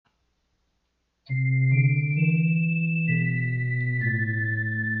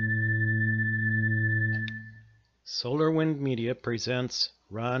Solar Wind Media presents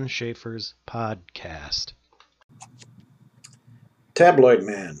Ron Schaefer's podcast. Tabloid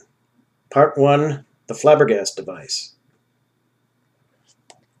Man, Part 1, The Flabbergast Device.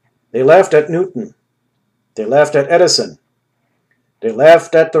 They laughed at Newton. They laughed at Edison. They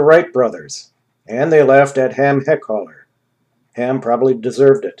laughed at the Wright brothers. And they laughed at Ham Heckholler. Ham probably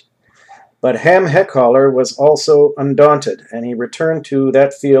deserved it. But Ham Heckholler was also undaunted, and he returned to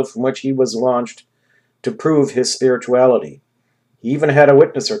that field from which he was launched to prove his spirituality. He even had a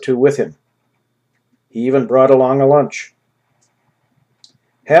witness or two with him. He even brought along a lunch.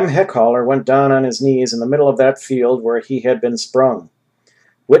 Ham Heckholler went down on his knees in the middle of that field where he had been sprung.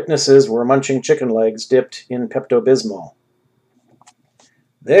 Witnesses were munching chicken legs dipped in Pepto-Bismol.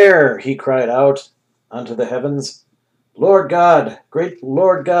 "There," he cried out unto the heavens, "Lord God, great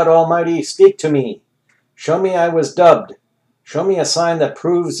Lord God Almighty, speak to me. Show me I was dubbed. Show me a sign that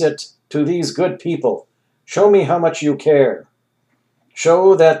proves it to these good people. Show me how much you care.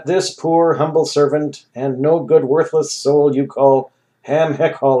 Show that this poor, humble servant, and no good worthless soul you call Ham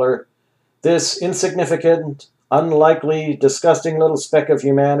Heckholler, this insignificant, unlikely, disgusting little speck of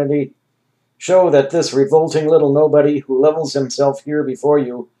humanity, show that this revolting little nobody who levels himself here before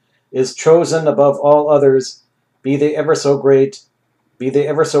you is chosen above all others, be they ever so great, be they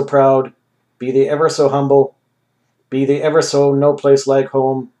ever so proud, be they ever so humble, be they ever so no place like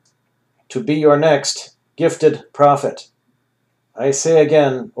home, to be your next gifted prophet. I say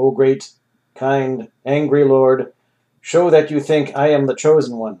again, O great, kind, angry Lord, show that you think I am the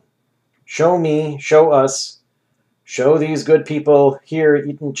chosen one. Show me, show us, show these good people here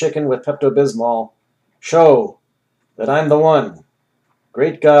eating chicken with Pepto-Bismol. Show that I'm the one.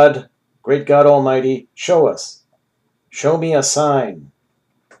 Great God Almighty, show us. Show me a sign."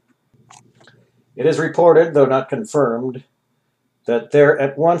 It is reported, though not confirmed, that there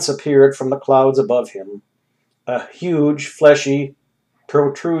at once appeared from the clouds above him a huge, fleshy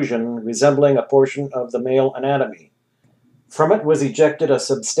protrusion resembling a portion of the male anatomy. From it was ejected a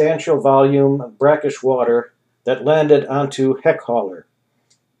substantial volume of brackish water that landed onto Heckholler.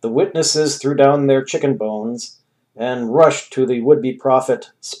 The witnesses threw down their chicken bones and rushed to the would-be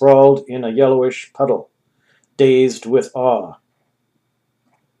prophet sprawled in a yellowish puddle, dazed with awe.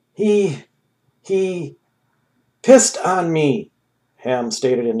 He pissed on me," Ham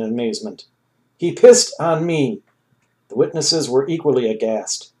stated in amazement. "He pissed on me." The witnesses were equally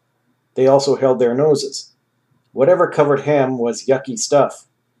aghast. They also held their noses. Whatever covered Ham was yucky stuff.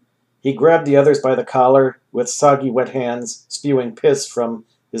 He grabbed the others by the collar with soggy wet hands, spewing piss from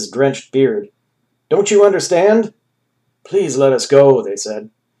his drenched beard. "Don't you understand?" "Please let us go," they said.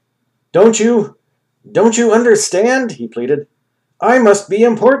 Don't you understand?" he pleaded. "I must be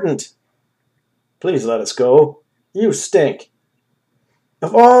important." "Please let us go. You stink."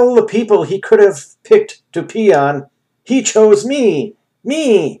 "Of all the people he could have picked to pee on, he chose me.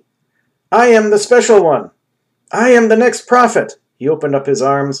 Me! I am the special one. I am the next prophet." He opened up his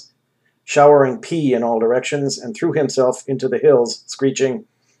arms, showering pee in all directions, and threw himself into the hills, screeching,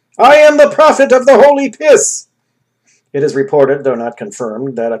 "I am the prophet of the holy piss!" It is reported, though not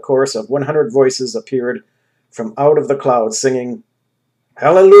confirmed, that a chorus of 100 voices appeared from out of the clouds singing,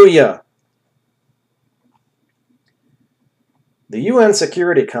 "Hallelujah!" The UN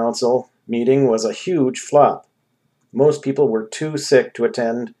Security Council meeting was a huge flop. Most people were too sick to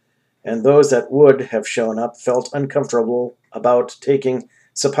attend, and those that would have shown up felt uncomfortable about taking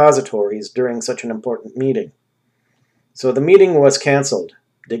suppositories during such an important meeting. So the meeting was canceled.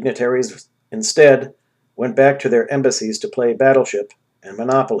 Dignitaries instead went back to their embassies to play Battleship and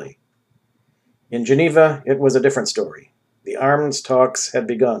Monopoly. In Geneva, it was a different story. The arms talks had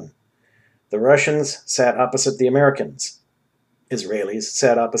begun. The Russians sat opposite the Americans. Israelis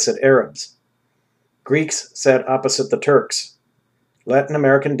sat opposite Arabs. Greeks sat opposite the Turks. Latin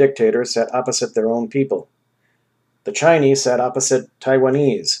American dictators sat opposite their own people. The Chinese sat opposite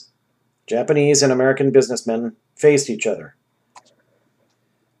Taiwanese. Japanese and American businessmen faced each other.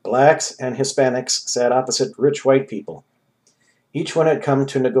 Blacks and Hispanics sat opposite rich white people. Each one had come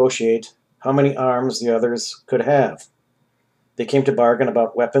to negotiate how many arms the others could have. They came to bargain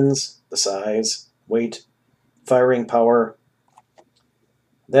about weapons, the size, weight, firing power,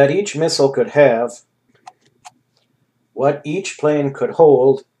 that each missile could have, what each plane could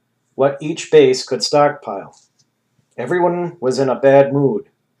hold, what each base could stockpile. Everyone was in a bad mood.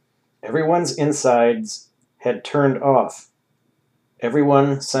 Everyone's insides had turned off.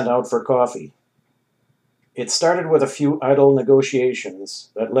 Everyone sent out for coffee. It started with a few idle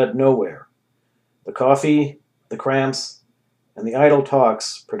negotiations that led nowhere. The coffee, the cramps, and the idle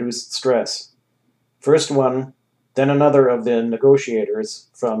talks produced stress. First one, then another of the negotiators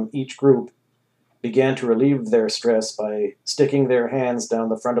from each group began to relieve their stress by sticking their hands down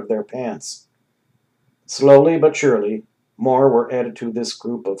the front of their pants. Slowly but surely, more were added to this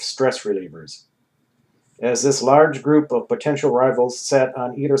group of stress relievers. As this large group of potential rivals sat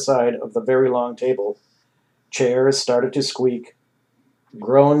on either side of the very long table, chairs started to squeak,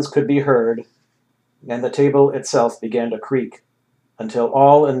 groans could be heard, and the table itself began to creak, until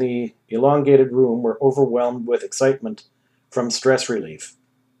all in the elongated room were overwhelmed with excitement from stress relief.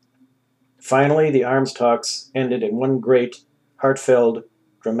 Finally, the arms talks ended in one great, heartfelt,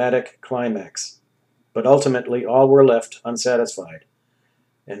 dramatic climax, but ultimately all were left unsatisfied,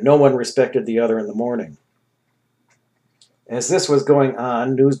 and no one respected the other in the morning. As this was going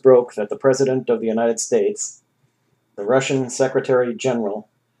on, news broke that the President of the United States, the Russian Secretary General,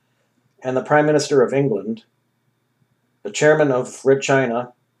 and the Prime Minister of England, the chairman of Red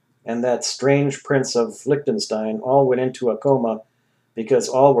China, and that strange Prince of Liechtenstein all went into a coma because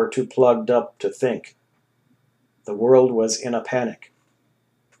all were too plugged up to think. The world was in a panic.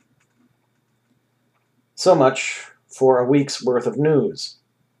 So much for a week's worth of news.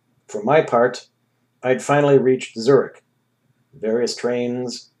 For my part, I'd finally reached Zurich. Various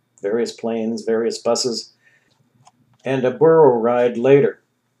trains, various planes, various buses, and a burro ride later.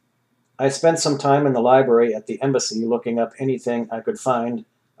 I spent some time in the library at the embassy looking up anything I could find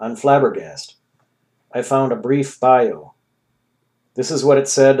on Flabbergast. I found a brief bio. This is what it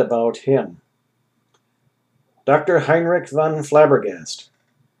said about him. Dr. Heinrich von Flabbergast.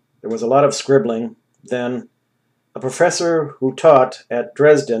 There was a lot of scribbling. Then, a professor who taught at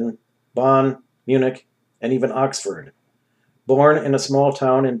Dresden, Bonn, Munich, and even Oxford. Born in a small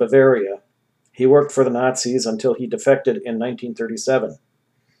town in Bavaria, he worked for the Nazis until he defected in 1937.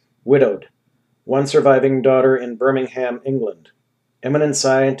 Widowed. One surviving daughter in Birmingham, England. Eminent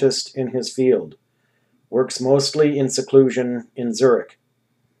scientist in his field. Works mostly in seclusion in Zurich.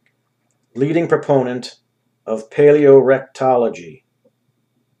 Leading proponent of paleorectology.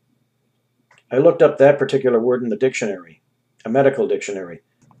 I looked up that particular word in the dictionary, a medical dictionary,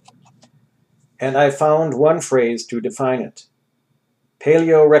 and I found one phrase to define it.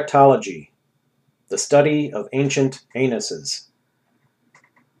 Paleorectology, the study of ancient anuses.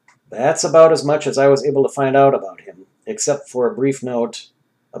 That's about as much as I was able to find out about him, except for a brief note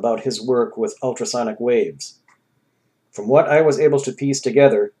about his work with ultrasonic waves. From what I was able to piece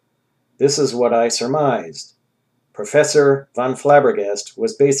together, this is what I surmised. Professor von Flabbergast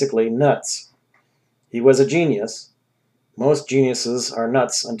was basically nuts. He was a genius. Most geniuses are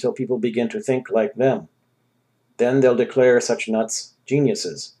nuts until people begin to think like them. Then they'll declare such nuts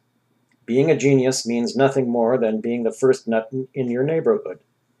geniuses. Being a genius means nothing more than being the first nut in your neighborhood.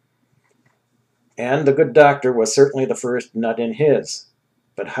 And the good doctor was certainly the first nut in his.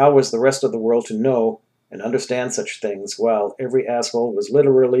 But how was the rest of the world to know and understand such things while every asshole was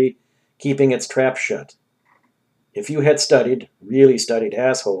literally keeping its trap shut? If you had studied, really studied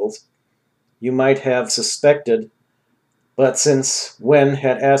assholes, you might have suspected, but since when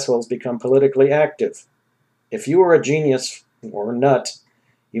had assholes become politically active? If you were a genius or nut,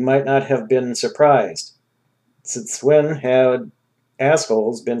 you might not have been surprised. Since when had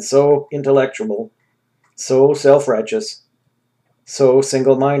assholes been so intellectual, so self-righteous, so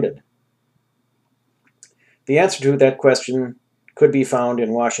single-minded? The answer to that question could be found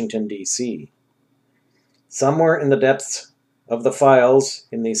in Washington, D.C. Somewhere in the depths of the files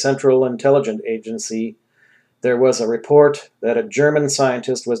in the Central Intelligence Agency, there was a report that a German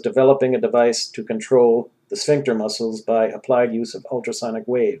scientist was developing a device to control the sphincter muscles by applied use of ultrasonic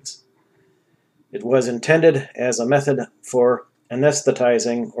waves. It was intended as a method for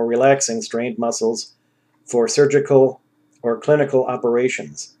anesthetizing or relaxing strained muscles for surgical or clinical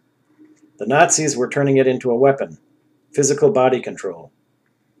operations. The Nazis were turning it into a weapon, physical body control.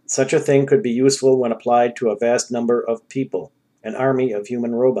 Such a thing could be useful when applied to a vast number of people, an army of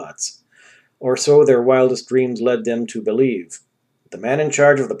human robots. Or so their wildest dreams led them to believe. The man in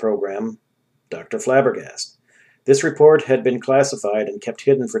charge of the program, Dr. Flabbergast. This report had been classified and kept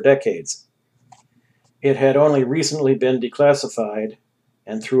hidden for decades. It had only recently been declassified,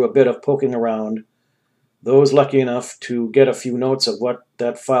 and through a bit of poking around, those lucky enough to get a few notes of what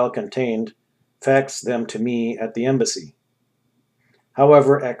that file contained faxed them to me at the embassy.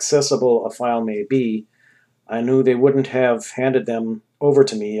 However accessible a file may be, I knew they wouldn't have handed them over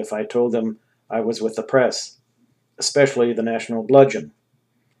to me if I told them I was with the press, especially the National Bludgeon.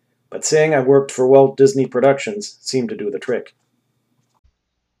 But saying I worked for Walt Disney Productions seemed to do the trick.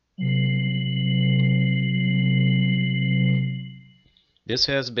 This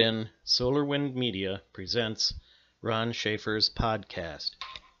has been Solar Wind Media presents Ron Schaefer's podcast.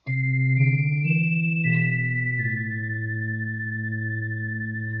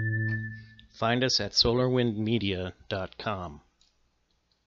 Find us at solarwindmedia.com.